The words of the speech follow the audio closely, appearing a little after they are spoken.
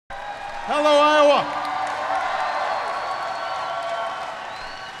Hello, Iowa.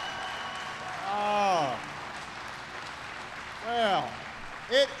 Oh, well,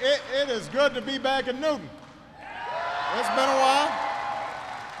 it is good to be back in Newton. It's been a while.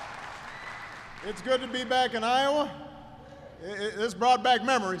 It's good to be back in Iowa. This brought back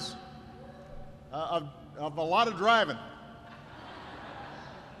memories of a lot of driving.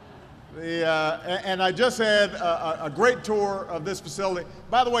 And I just had a great tour of this facility.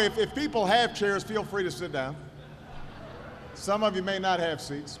 By the way, if people have chairs, feel free to sit down. Some of you may not have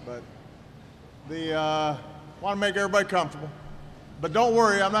seats, but want to make everybody comfortable. But don't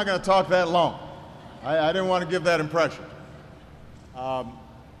worry, I'm not going to talk that long. I didn't want to give that impression.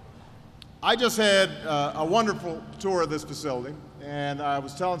 I just had a wonderful tour of this facility, and I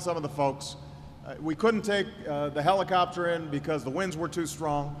was telling some of the folks, we couldn't take the helicopter in because the winds were too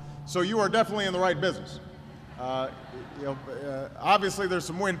strong. So you are definitely in the right business. Obviously, there's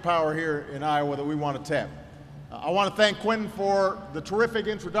some wind power here in Iowa that we want to tap. I want to thank Quentin for the terrific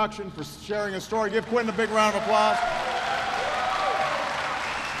introduction, for sharing his story. Give Quentin a big round of applause.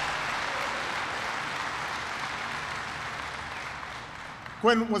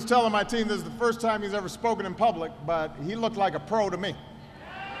 Quentin was telling my team this is the first time he's ever spoken in public, but he looked like a pro to me.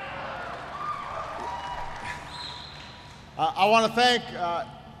 I want to thank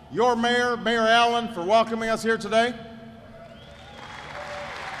your mayor, Mayor Allen, for welcoming us here today.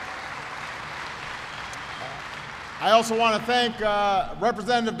 I also want to thank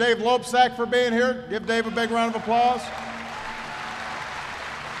Representative Dave Loebsack for being here. Give Dave a big round of applause.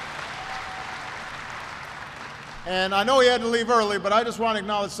 And I know he had to leave early, but I just want to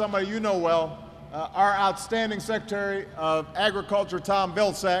acknowledge somebody you know well, our outstanding Secretary of Agriculture, Tom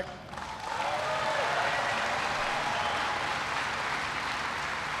Vilsack.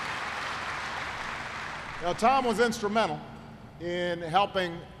 Now, Tom was instrumental in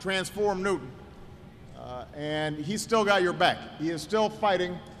helping transform Newton, and he's still got your back. He is still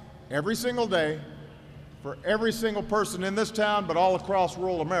fighting every single day for every single person in this town, but all across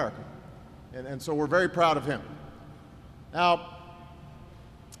rural America, and so we're very proud of him. Now,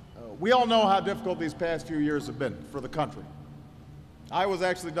 we all know how difficult these past few years have been for the country. Iowa's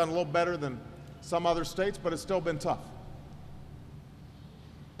actually done a little better than some other states, but it's still been tough.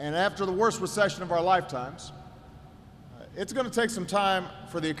 And after the worst recession of our lifetimes, it's going to take some time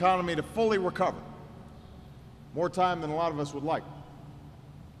for the economy to fully recover. More time than a lot of us would like.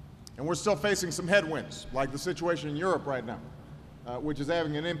 And we're still facing some headwinds, like the situation in Europe right now, which is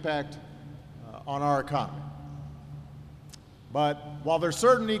having an impact on our economy. But while there's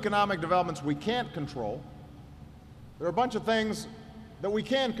certain economic developments we can't control, there are a bunch of things that we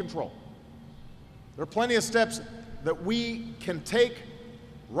can control. There are plenty of steps that we can take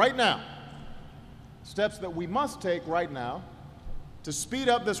right now, steps that we must take right now to speed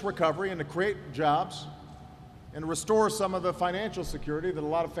up this recovery and to create jobs and restore some of the financial security that a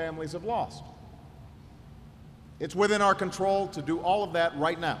lot of families have lost. It's within our control to do all of that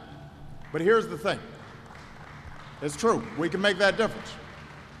right now. But here's the thing. It's true, we can make that difference.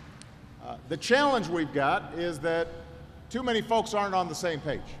 The challenge we've got is that too many folks aren't on the same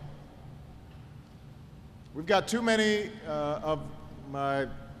page. We've got too many of my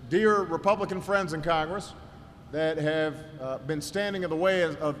dear Republican friends in Congress that have been standing in the way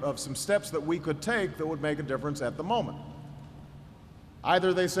of some steps that we could take that would make a difference at the moment.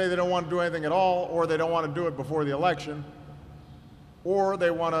 Either they say they don't want to do anything at all, or they don't want to do it before the election, or they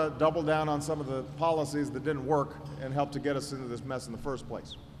want to double down on some of the policies that didn't work and help to get us into this mess in the first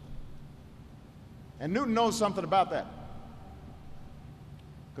place. And Newton knows something about that,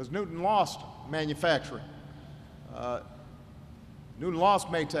 because Newton lost manufacturing. Newton lost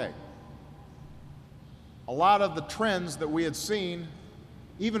Maytag. A lot of the trends that we had seen,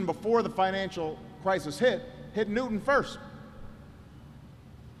 even before the financial crisis hit Newton first.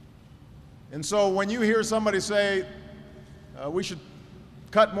 And so when you hear somebody say, we should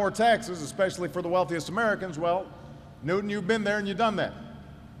cut more taxes, especially for the wealthiest Americans, well, Newton, you've been there and you've done that.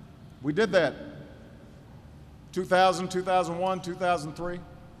 We did that. 2000, 2001, 2003.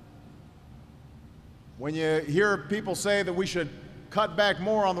 When you hear people say that we should cut back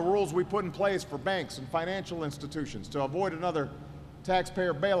more on the rules we put in place for banks and financial institutions to avoid another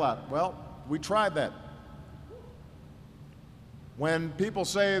taxpayer bailout, well, we tried that. When people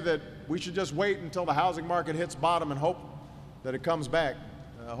say that we should just wait until the housing market hits bottom and hope that it comes back,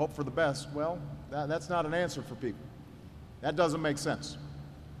 hope for the best, well, that's not an answer for people. That doesn't make sense.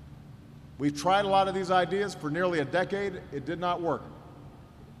 We've tried a lot of these ideas for nearly a decade. It did not work.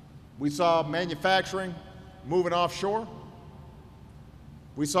 We saw manufacturing moving offshore.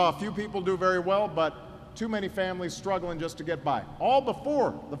 We saw a few people do very well, but too many families struggling just to get by, all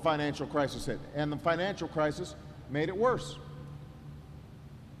before the financial crisis hit, and the financial crisis made it worse.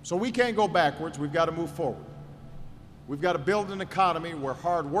 So we can't go backwards, we've got to move forward. We've got to build an economy where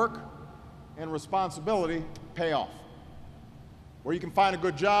hard work and responsibility pay off, where you can find a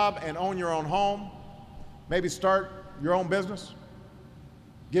good job and own your own home, maybe start your own business,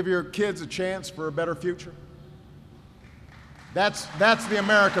 give your kids a chance for a better future. That's the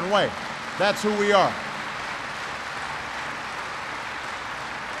American way. That's who we are.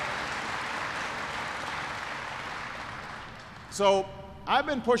 So I've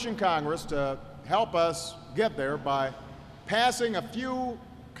been pushing Congress to help us get there by passing a few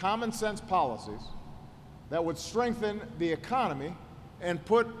common sense policies that would strengthen the economy and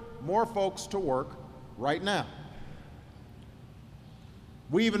put more folks to work right now.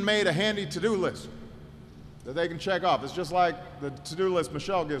 We even made a handy to-do list that they can check off. It's just like the to-do list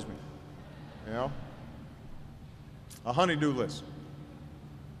Michelle gives me, you know, a honey-do list.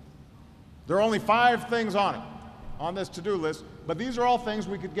 There are only 5 things on it, on this to-do list, but these are all things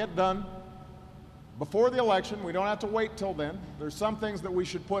we could get done before the election. We don't have to wait till then. There's some things that we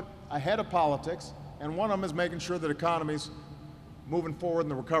should put ahead of politics, and one of them is making sure that economy's moving forward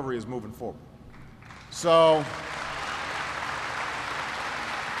and the recovery is moving forward. So,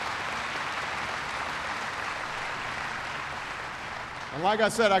 and like I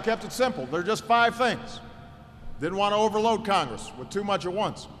said, I kept it simple. They're just 5 things. Didn't want to overload Congress with too much at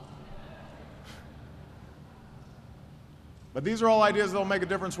once. But these are all ideas that will make a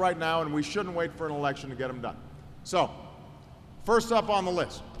difference right now, and we shouldn't wait for an election to get them done. So, first up on the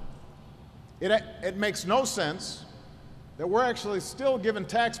list, it makes no sense that we're actually still giving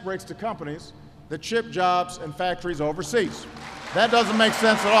tax breaks to companies that ship jobs and factories overseas. That doesn't make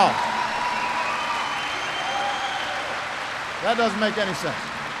sense at all. That doesn't make any sense.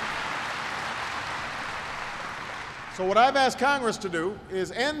 So what I've asked Congress to do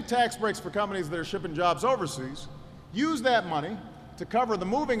is end tax breaks for companies that are shipping jobs overseas, use that money to cover the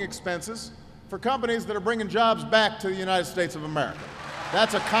moving expenses for companies that are bringing jobs back to the United States of America.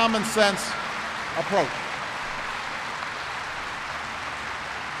 That's a common sense approach.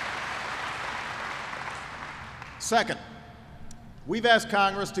 Second, we've asked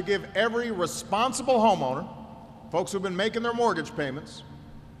Congress to give every responsible homeowner, folks who've been making their mortgage payments,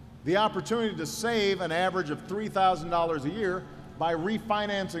 the opportunity to save an average of $3,000 a year by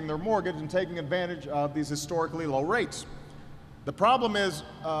refinancing their mortgage and taking advantage of these historically low rates. The problem is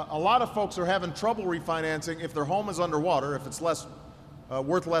a lot of folks are having trouble refinancing if their home is underwater, if it's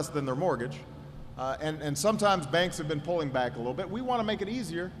worth less than their mortgage, and sometimes banks have been pulling back a little bit. We want to make it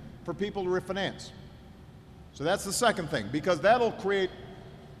easier for people to refinance. So that's the second thing, because that'll put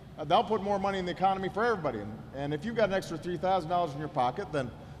more money in the economy for everybody. And if you've got an extra $3,000 in your pocket, then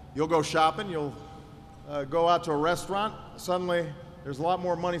you'll go shopping, you'll go out to a restaurant, suddenly there's a lot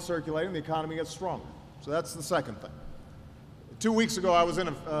more money circulating, the economy gets stronger. So that's the second thing. 2 weeks ago, I was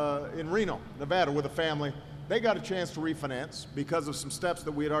in Reno, Nevada with a family. They got a chance to refinance because of some steps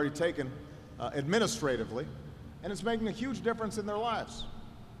that we had already taken administratively, and it's making a huge difference in their lives.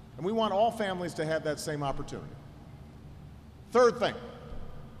 And we want all families to have that same opportunity. Third thing,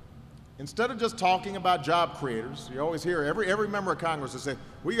 instead of just talking about job creators, you always hear every member of Congress say,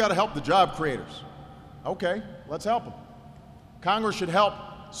 we got to help the job creators. Okay, let's help them. Congress should help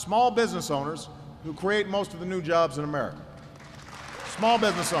small business owners who create most of the new jobs in America. Small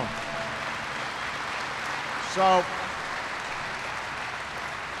business owners. So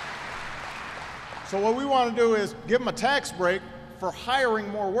what we want to do is give them a tax break for hiring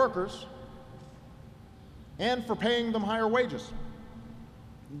more workers and for paying them higher wages.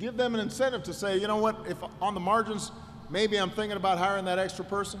 Give them an incentive to say, you know what, if on the margins, maybe I'm thinking about hiring that extra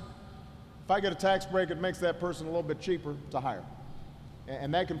person. If I get a tax break, it makes that person a little bit cheaper to hire.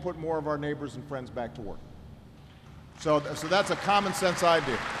 And that can put more of our neighbors and friends back to work. So that's a common sense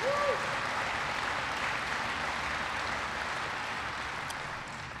idea.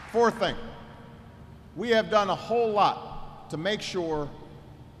 Fourth thing, we have done a whole lot to make sure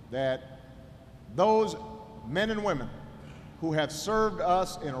that those men and women who have served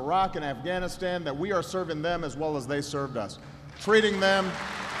us in Iraq and Afghanistan, that we are serving them as well as they served us, treating them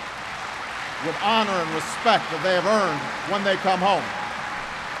with honor and respect that they have earned when they come home.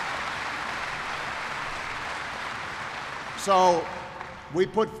 So we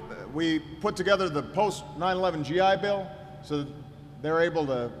put together the post-9/11 GI Bill so that they're able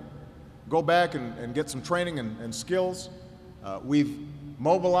to go back and get some training and skills. We've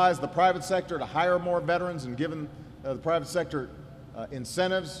mobilized the private sector to hire more veterans and given the private sector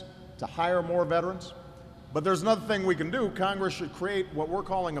incentives to hire more veterans. But there's another thing we can do. Congress should create what we're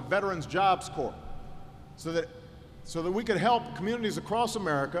calling a Veterans Jobs Corps. so that we could help communities across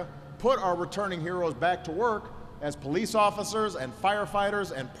America put our returning heroes back to work as police officers and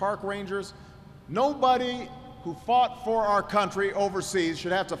firefighters and park rangers. Nobody who fought for our country overseas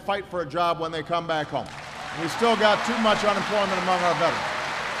should have to fight for a job when they come back home. We still got too much unemployment among our veterans.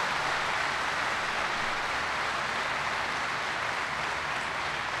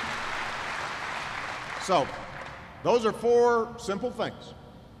 So, those are 4 simple things.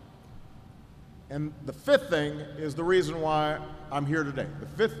 And the 5th thing is the reason why I'm here today.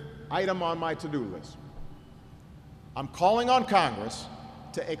 The 5th item on my to-do list. I'm calling on Congress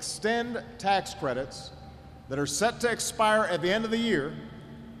to extend tax credits that are set to expire at the end of the year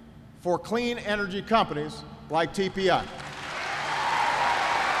for clean energy companies like TPI.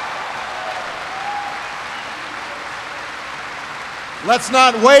 Let's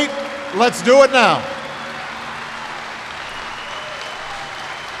not wait, let's do it now.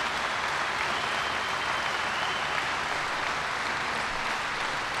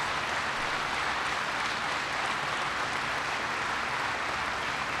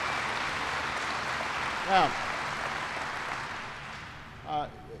 Now,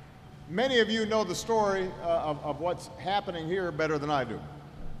 many of you know the story of what's happening here better than I do.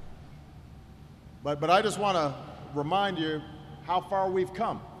 But I just want to remind you how far we've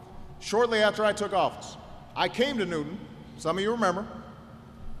come. Shortly after I took office, I came to Newton, some of you remember,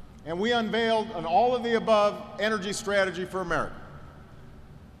 and we unveiled an all-of-the-above energy strategy for America.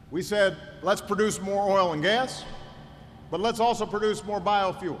 We said, let's produce more oil and gas, but let's also produce more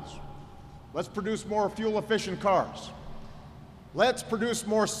biofuels. Let's produce more fuel-efficient cars. Let's produce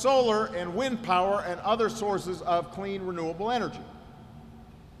more solar and wind power and other sources of clean, renewable energy.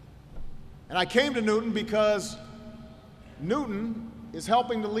 And I came to Newton because Newton is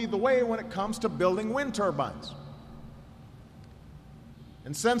helping to lead the way when it comes to building wind turbines.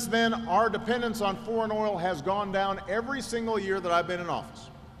 And since then, our dependence on foreign oil has gone down every single year that I've been in office.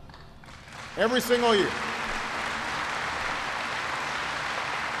 Every single year.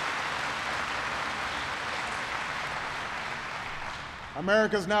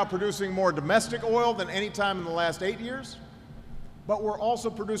 America is now producing more domestic oil than any time in the last 8 years, but we're also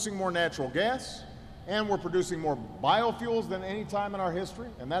producing more natural gas, and we're producing more biofuels than any time in our history,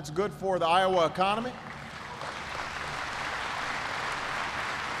 and that's good for the Iowa economy.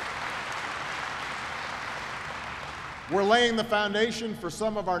 We're laying the foundation for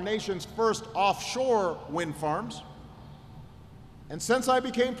some of our nation's first offshore wind farms. And since I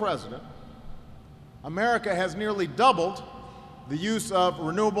became president, America has nearly doubled the use of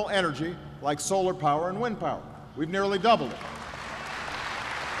renewable energy like solar power and wind power. We've nearly doubled it.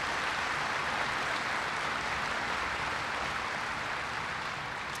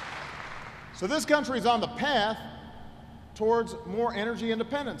 So this country is on the path towards more energy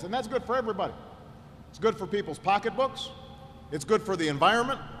independence, and that's good for everybody. It's good for people's pocketbooks. It's good for the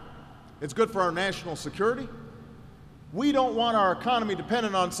environment. It's good for our national security. We don't want our economy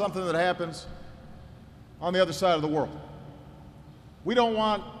dependent on something that happens on the other side of the world. We don't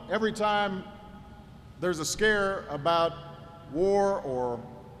want every time there's a scare about war or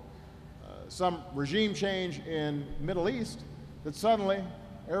some regime change in the Middle East that suddenly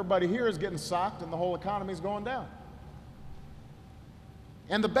everybody here is getting socked and the whole economy is going down.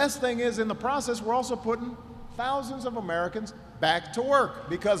 And the best thing is, in the process, we're also putting thousands of Americans back to work,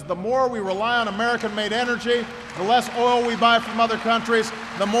 because the more we rely on American-made energy, the less oil we buy from other countries,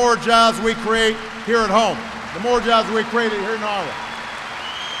 the more jobs we create here at home, the more jobs we create here in Iowa.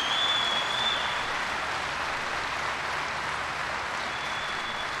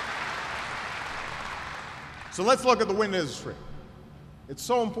 So let's look at the wind industry. It's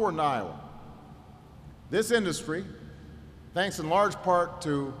so important to Iowa. This industry, thanks in large part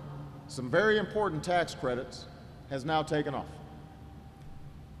to some very important tax credits, has now taken off.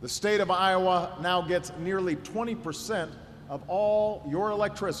 The state of Iowa now gets nearly 20% of all your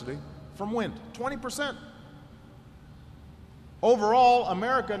electricity from wind. 20%. Overall,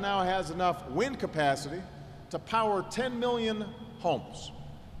 America now has enough wind capacity to power 10 million homes.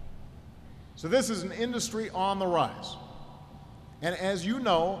 So this is an industry on the rise. And as you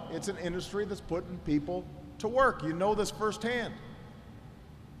know, it's an industry that's putting people to work. You know this firsthand.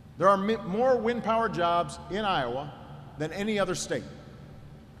 There are more wind power jobs in Iowa than any other state.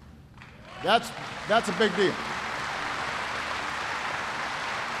 That's a big deal.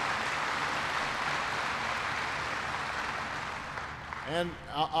 And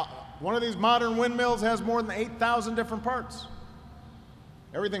one of these modern windmills has more than 8,000 different parts.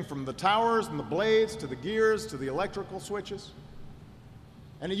 Everything from the towers and the blades to the gears to the electrical switches.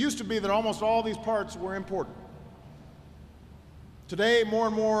 And it used to be that almost all these parts were imported. Today, more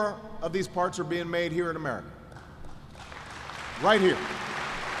and more of these parts are being made here in America, right here.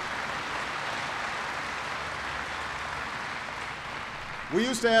 We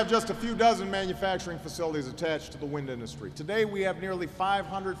used to have just a few dozen manufacturing facilities attached to the wind industry. Today, we have nearly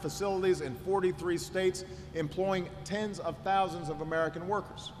 500 facilities in 43 states employing tens of thousands of American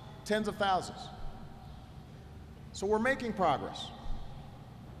workers. Tens of thousands. So we're making progress.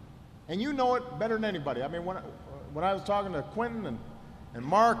 And you know it better than anybody. I mean, when I was talking to Quentin and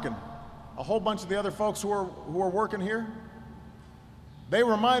Mark and a whole bunch of the other folks who are working here, they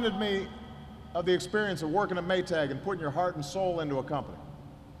reminded me of the experience of working at Maytag and putting your heart and soul into a company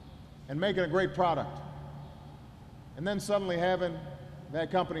and making a great product, and then suddenly having that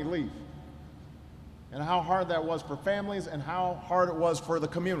company leave, and how hard that was for families and how hard it was for the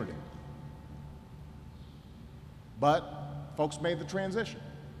community. But folks made the transition.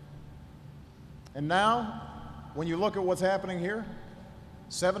 And now, when you look at what's happening here,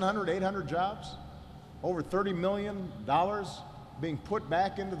 700, 800 jobs, over $30 million being put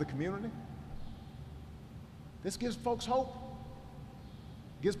back into the community. This gives folks hope,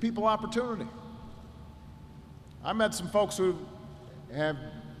 gives people opportunity. I met some folks who have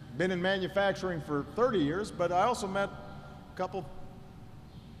been in manufacturing for 30 years, but I also met a couple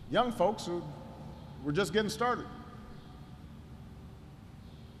young folks who were just getting started.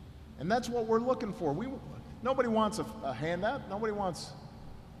 And that's what we're looking for. Nobody wants a handout. Nobody wants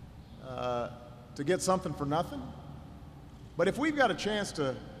to get something for nothing. But if we've got a chance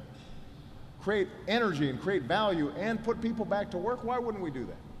to create energy and create value and put people back to work, why wouldn't we do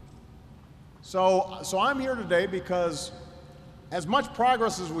that? So I'm here today because as much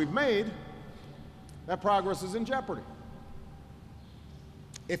progress as we've made, that progress is in jeopardy.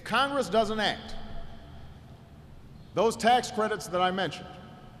 If Congress doesn't act, those tax credits that I mentioned,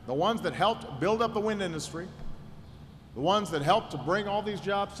 the ones that helped build up the wind industry, the ones that helped to bring all these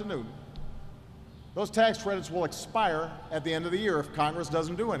jobs to Newton, those tax credits will expire at the end of the year if Congress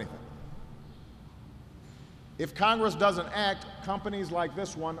doesn't do anything. If Congress doesn't act, companies like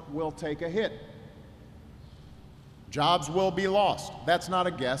this one will take a hit. Jobs will be lost. That's not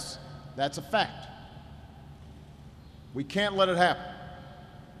a guess, that's a fact. We can't let it happen.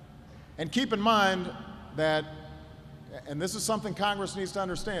 And keep in mind that, and this is something Congress needs to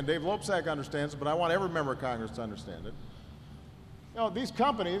understand, Dave Loebsack understands it, but I want every member of Congress to understand it. You know, these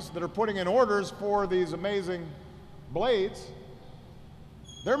companies that are putting in orders for these amazing blades,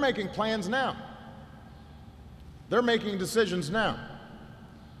 they're making plans now. They're making decisions now.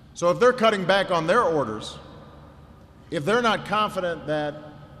 So if they're cutting back on their orders, if they're not confident that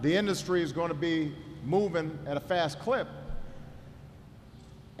the industry is going to be moving at a fast clip,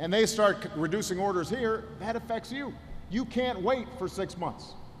 and they start reducing orders here, that affects you. You can't wait for 6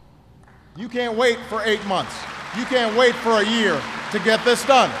 months. You can't wait for 8 months. You can't wait for a year to get this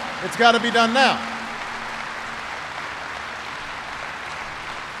done. It's got to be done now.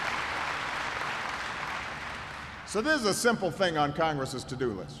 So this is a simple thing on Congress's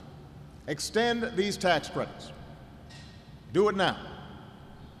to-do list. Extend these tax credits. Do it now.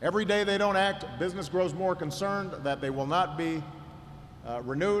 Every day they don't act, business grows more concerned that they will not be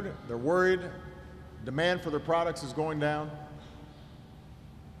renewed. They're worried. Demand for their products is going down.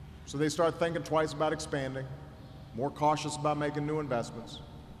 So they start thinking twice about expanding, more cautious about making new investments.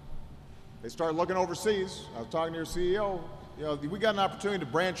 They start looking overseas. I was talking to your CEO. You know, we got an opportunity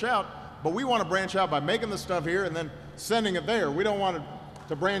to branch out, but we want to branch out by making the stuff here and then sending it there. We don't want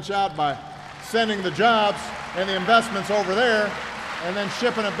to branch out by sending the jobs and the investments over there and then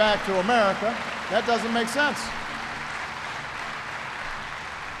shipping it back to America. That doesn't make sense.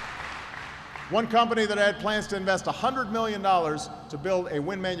 One company that had plans to invest $100 million to build a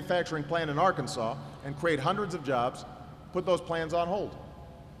wind manufacturing plant in Arkansas and create hundreds of jobs put those plans on hold.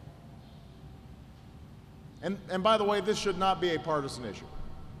 And by the way, this should not be a partisan issue.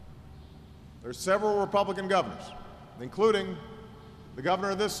 There's several Republican governors, including the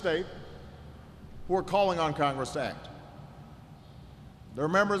governor of this state, who are calling on Congress to act. There are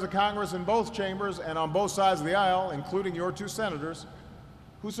members of Congress in both chambers and on both sides of the aisle, including your two senators,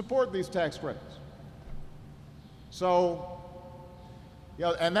 who support these tax credits. So,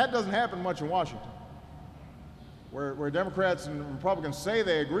 and that doesn't happen much in Washington, where Democrats and Republicans say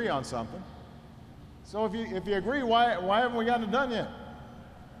they agree on something. So if you agree, why haven't we gotten it done yet?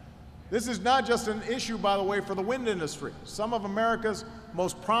 This is not just an issue, by the way, for the wind industry. Some of America's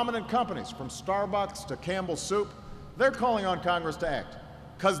most prominent companies, from Starbucks to Campbell Soup, they're calling on Congress to act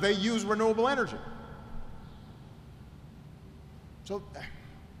because they use renewable energy. So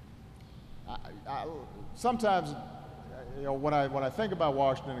sometimes, when I think about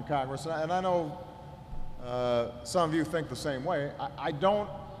Washington and Congress, and I know some of you think the same way. I don't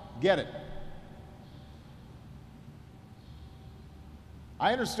get it.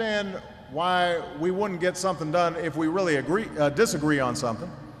 I understand why we wouldn't get something done if we really disagree on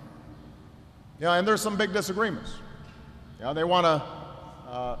something. And there's some big disagreements. They want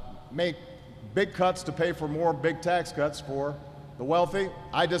to make big cuts to pay for more big tax cuts for the wealthy.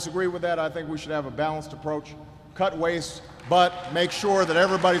 I disagree with that. I think we should have a balanced approach, cut waste, but make sure that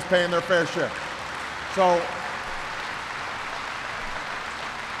everybody's paying their fair share. So,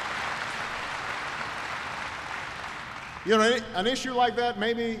 an issue like that,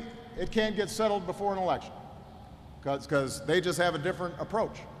 maybe it can't get settled before an election because they just have a different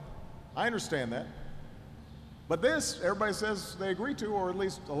approach. I understand that. But this, everybody says they agree to, or at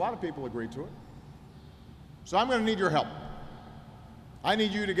least a lot of people agree to it. So I'm going to need your help. I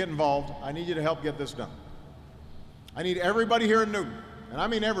need you to get involved. I need you to help get this done. I need everybody here in Newton, and I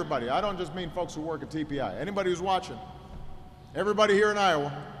mean everybody. I don't just mean folks who work at TPI. Anybody who's watching, everybody here in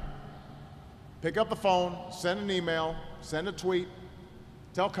Iowa, pick up the phone, send an email, send a tweet,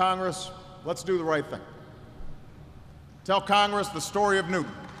 tell Congress, let's do the right thing. Tell Congress the story of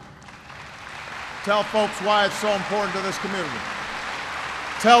Newton. Tell folks why it's so important to this community.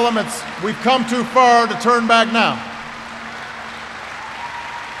 Tell them we've come too far to turn back now.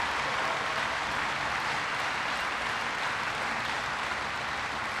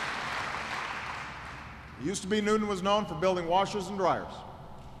 It used to be Newton was known for building washers and dryers.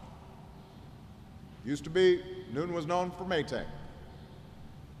 Used to be Newton was known for Maytag.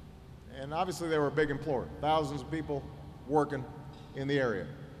 And obviously they were a big employer, thousands of people working in the area.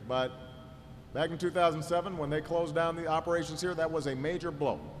 But back in 2007, when they closed down the operations here, that was a major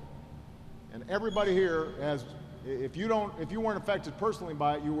blow. And everybody here has, if you weren't affected personally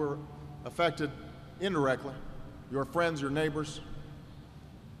by it, you were affected indirectly. Your friends, your neighbors.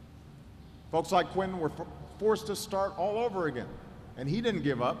 Folks like Quinn were forced to start all over again. And he didn't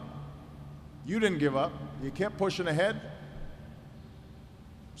give up. You didn't give up. You kept pushing ahead.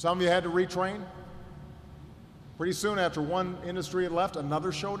 Some of you had to retrain. Pretty soon after one industry had left,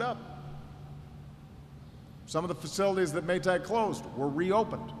 another showed up. Some of the facilities that Maytag closed were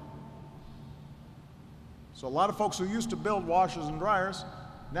reopened. So a lot of folks who used to build washers and dryers,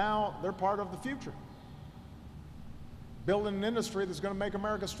 now they're part of the future. Building an industry that's going to make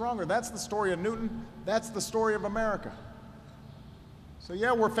America stronger. That's the story of Newton. That's the story of America. So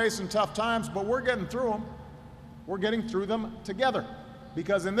yeah, we're facing tough times, but we're getting through them. We're getting through them together.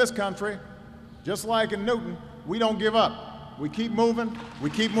 Because in this country, just like in Newton, we don't give up. We keep moving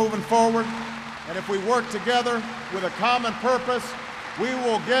forward. And if we work together with a common purpose, we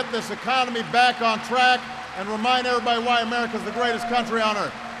will get this economy back on track and remind everybody why America is the greatest country on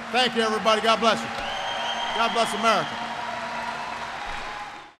earth. Thank you, everybody. God bless you. God bless America.